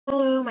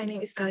Hello, my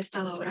name is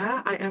Callista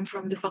Laura. I am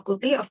from the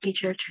Faculty of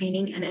Teacher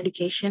Training and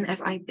Education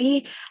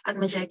FIP at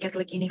Jaya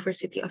Catholic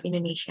University of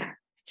Indonesia.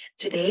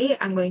 Today,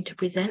 I'm going to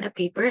present a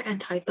paper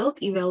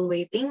entitled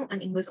Evaluating an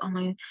English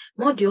Online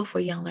Module for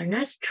Young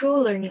Learners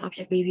Through Learning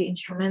Object Review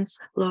Instruments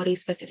LORI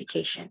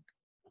Specification.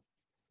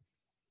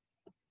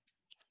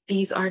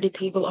 These are the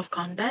table of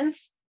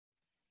contents.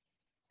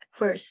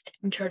 First,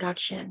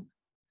 introduction.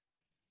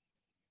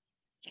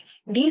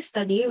 This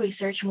study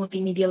research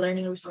multimedia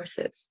learning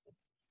resources.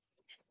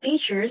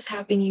 Teachers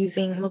have been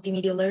using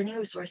multimedia learning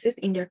resources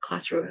in their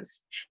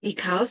classrooms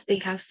because they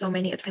have so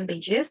many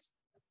advantages.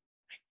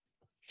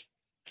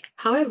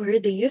 However,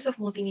 the use of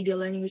multimedia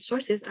learning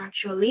resources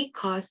actually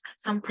cause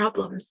some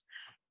problems.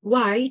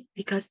 Why?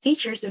 Because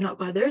teachers do not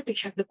bother to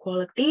check the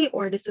quality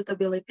or the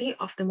suitability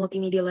of the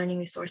multimedia learning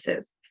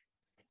resources.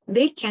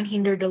 They can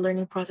hinder the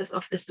learning process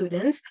of the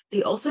students.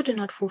 They also do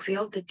not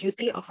fulfill the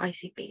duty of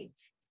ICT.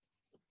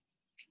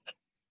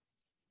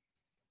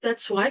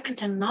 That's why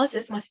content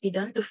analysis must be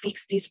done to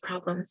fix these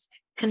problems.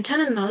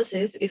 Content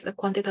analysis is a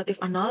quantitative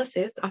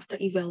analysis after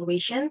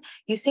evaluation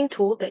using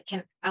tools that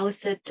can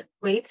elicit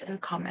rates and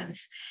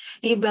comments.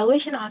 The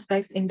evaluation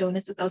aspects in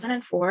DONUTS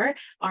 2004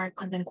 are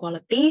content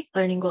quality,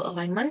 learning goal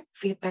alignment,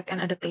 feedback and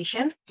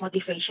adaptation,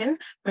 motivation,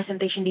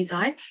 presentation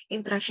design,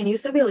 interaction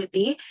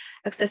usability,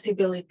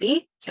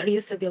 accessibility,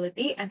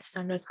 reusability, and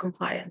standards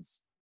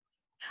compliance.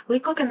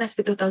 Leacock and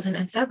Nesbitt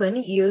 2007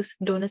 used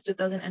DONUTS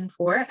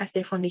 2004 as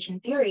their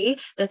foundation theory.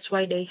 That's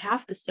why they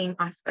have the same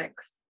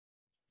aspects.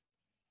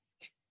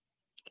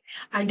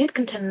 I did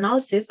content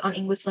analysis on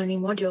English learning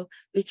module,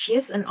 which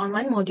is an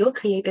online module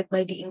created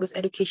by the English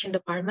Education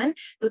Department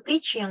to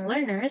teach young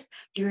learners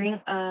during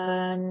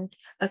a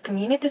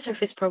community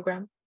service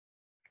program.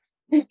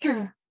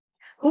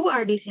 Who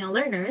are these young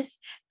learners?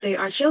 They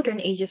are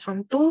children ages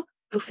from 2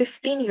 to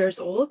 15 years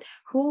old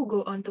who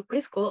go on to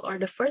preschool or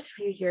the first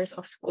few years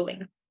of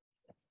schooling.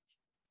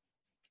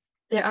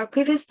 There are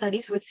previous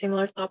studies with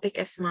similar topic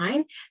as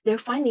mine. Their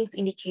findings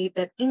indicate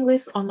that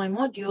English online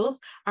modules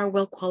are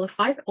well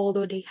qualified,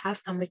 although they have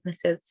some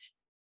weaknesses.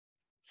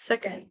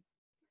 Second,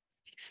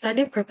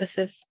 study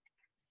purposes.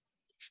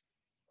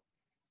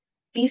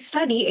 This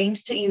study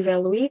aims to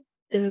evaluate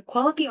the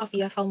quality of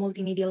EFL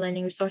multimedia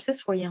learning resources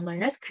for young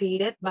learners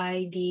created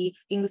by the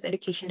English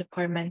Education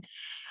Department.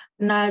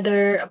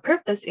 Another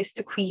purpose is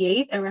to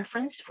create a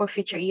reference for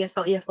future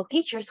ESL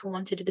teachers who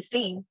want to do the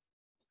same.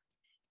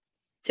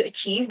 To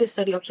achieve the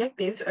study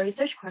objective, a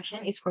research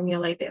question is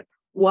formulated.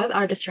 What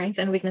are the strengths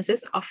and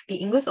weaknesses of the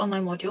English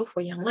online module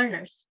for young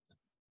learners?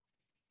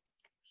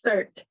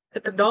 Third,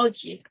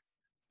 methodology.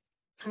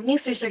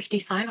 Mixed research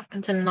design of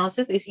content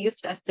analysis is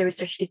used as the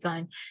research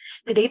design.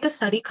 The data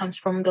study comes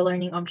from the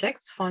learning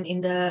objects found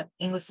in the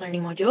English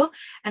learning module,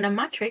 and a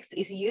matrix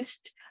is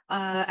used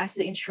as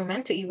the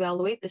instrument to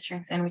evaluate the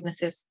strengths and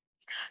weaknesses.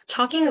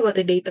 Talking about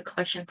the data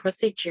collection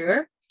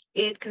procedure,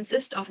 it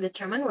consists of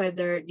determining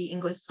whether the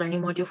English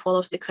learning module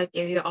follows the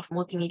criteria of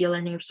multimedia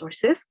learning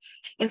resources,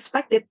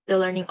 inspected the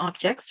learning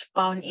objects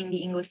found in the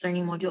English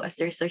learning module as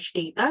the research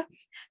data,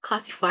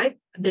 classified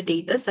the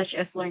data such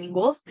as learning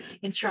goals,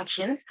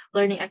 instructions,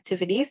 learning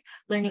activities,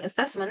 learning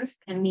assessments,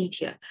 and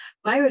media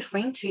by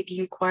referring to the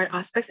required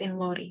aspects in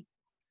LORI.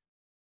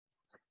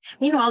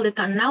 Meanwhile, the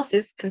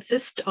analysis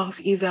consists of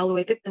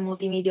evaluated the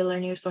multimedia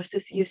learning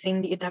resources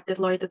using the adapted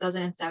LORI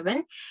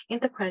 2007,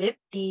 interpreted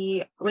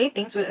the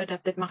ratings with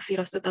adapted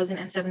McPheros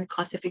 2007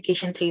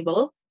 classification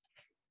table,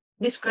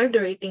 describe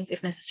the ratings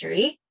if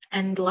necessary,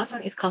 and the last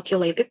one is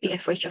calculated the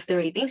average of the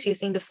ratings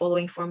using the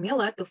following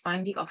formula to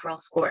find the overall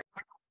score.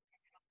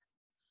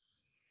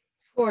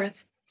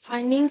 Fourth,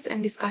 findings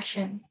and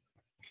discussion.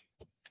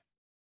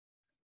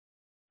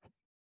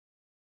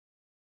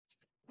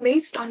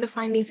 Based on the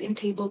findings in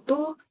Table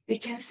 2, we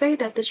can say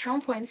that the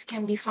strong points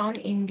can be found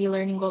in the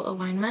learning goal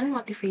alignment,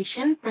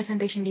 motivation,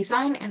 presentation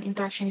design, and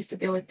interaction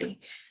usability.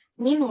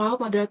 Meanwhile,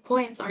 moderate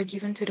points are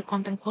given to the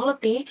content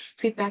quality,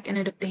 feedback and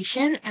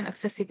adaptation, and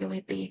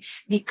accessibility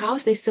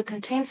because they still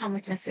contain some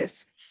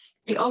weaknesses.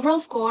 The overall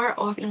score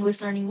of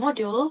English learning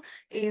module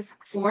is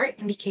 4,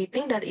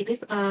 indicating that it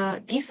is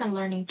a decent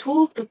learning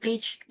tool to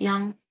teach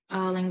young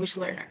language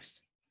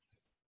learners.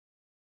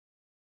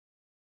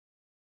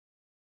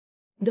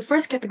 The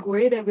first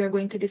category that we are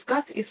going to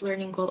discuss is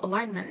learning goal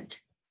alignment.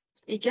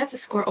 It gets a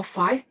score of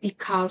 5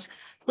 because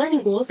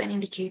learning goals and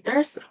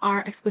indicators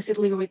are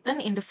explicitly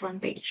written in the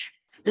front page.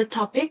 The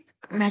topic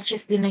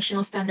matches the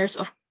national standards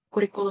of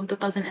Curriculum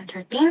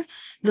 2013.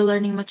 The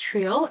learning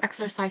material,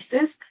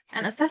 exercises,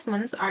 and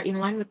assessments are in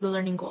line with the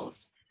learning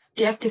goals.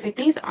 The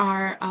activities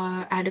are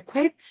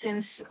adequate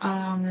since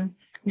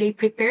they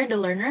prepare the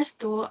learners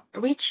to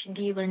reach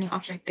the learning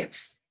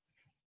objectives.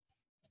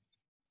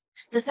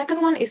 The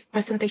second one is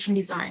presentation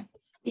design.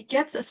 It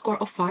gets a score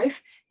of 5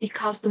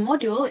 because the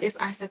module is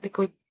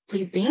aesthetically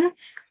pleasing,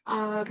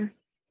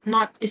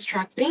 not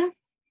distracting,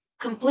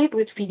 complete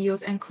with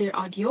videos and clear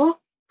audio,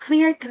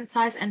 clear,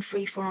 concise, and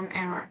free from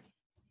error.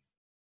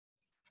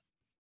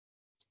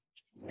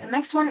 The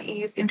next one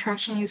is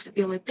interaction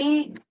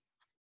usability.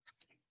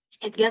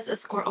 It gets a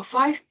score of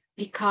 5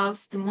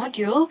 because the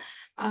module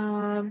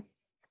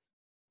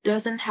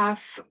doesn't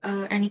have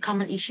any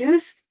common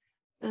issues.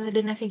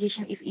 The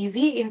navigation is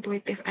easy,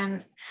 intuitive,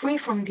 and free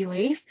from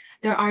delays.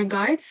 There are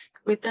guides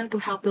written to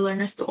help the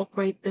learners to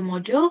operate the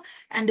module,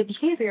 and the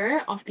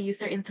behavior of the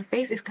user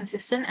interface is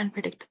consistent and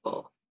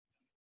predictable.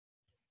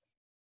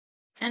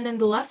 And then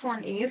the last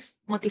one is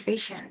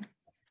motivation.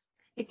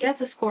 It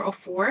gets a score of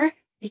 4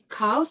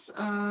 because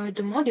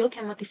the module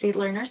can motivate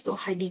learners to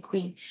a high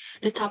degree.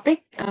 The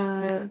topic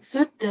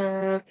suit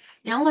the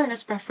young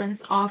learners'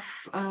 preference of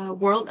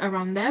world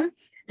around them.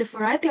 The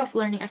variety of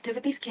learning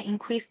activities can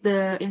increase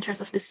the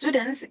interest of the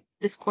students.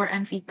 The score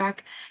and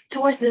feedback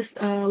towards this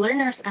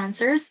learners'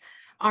 answers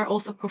are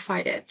also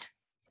provided.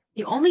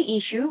 The only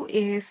issue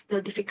is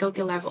the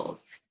difficulty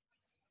levels.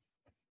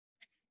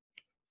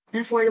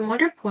 And for the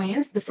module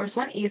points, the first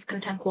one is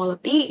content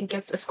quality. It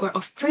gets a score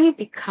of 3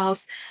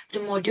 because the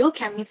module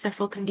can meet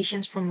several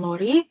conditions from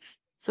Lori.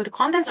 So the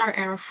contents are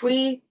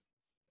error-free,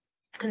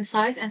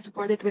 concise, and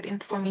supported with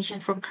information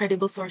from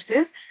credible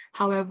sources.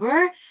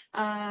 However,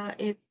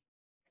 it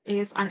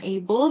is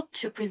unable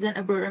to present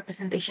a broad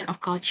representation of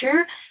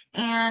culture,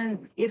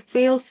 and it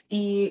fails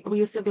the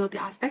reusability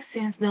aspect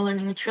since the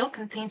learning material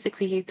contains the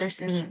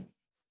creator's name.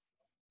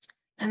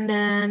 And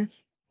then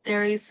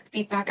there is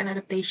feedback and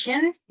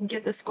adaptation. It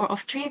gets a score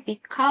of 3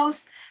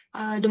 because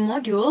the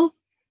module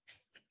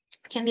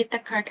can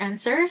detect correct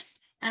answers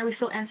and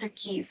refill answer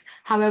keys.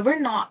 However,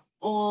 not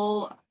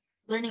all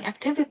learning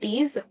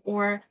activities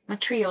or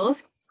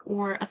materials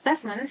or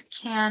assessments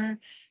can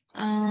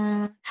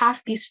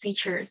have these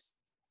features.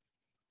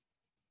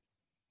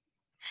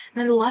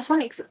 And then the last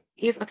one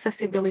is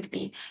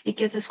accessibility. It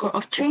gets a score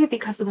of 3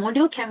 because the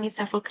module can meet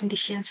several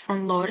conditions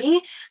from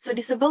Lori. So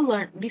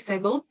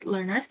disabled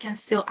learners can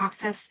still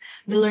access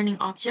the learning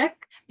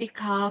object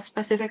because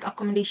specific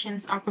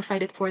accommodations are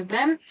provided for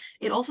them.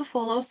 It also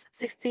follows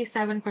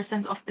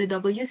 67% of the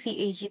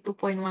WCAG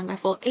 2.1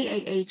 level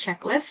AAA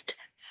checklist.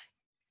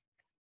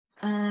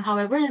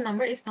 However, the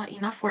number is not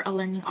enough for a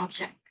learning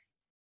object.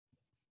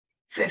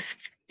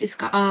 Fifth is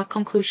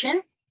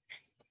conclusion.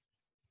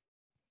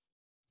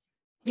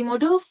 The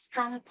module's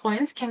strong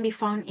points can be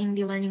found in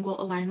the learning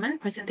goal alignment,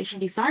 presentation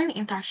design,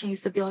 interaction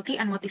usability,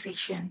 and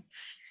motivation.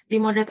 The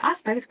moderate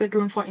aspects with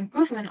room for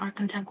improvement are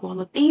content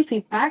quality,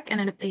 feedback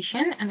and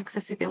adaptation, and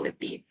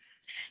accessibility.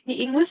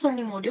 The English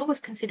learning module was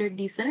considered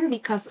decent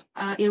because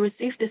it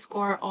received the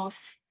score of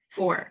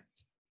 4.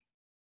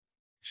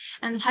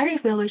 And higher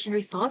evaluation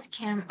results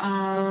can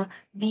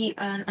be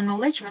an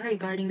acknowledgement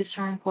regarding the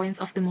strong points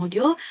of the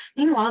module.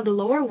 Meanwhile, the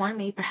lower one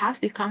may perhaps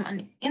become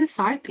an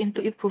insight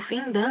into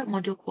improving the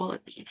module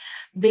quality.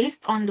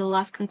 Based on the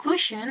last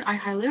conclusion, I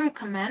highly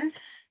recommend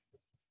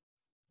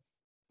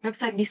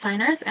website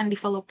designers and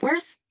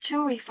developers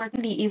to refer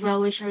to the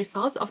evaluation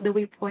results of the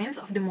waypoints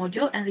of the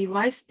module and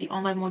revise the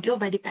online module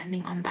by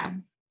depending on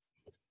them.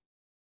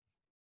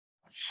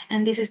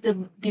 And this is the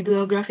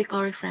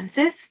bibliographical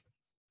references.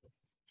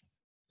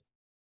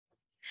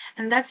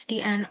 And that's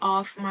the end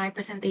of my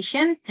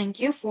presentation. Thank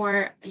you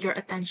for your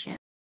attention.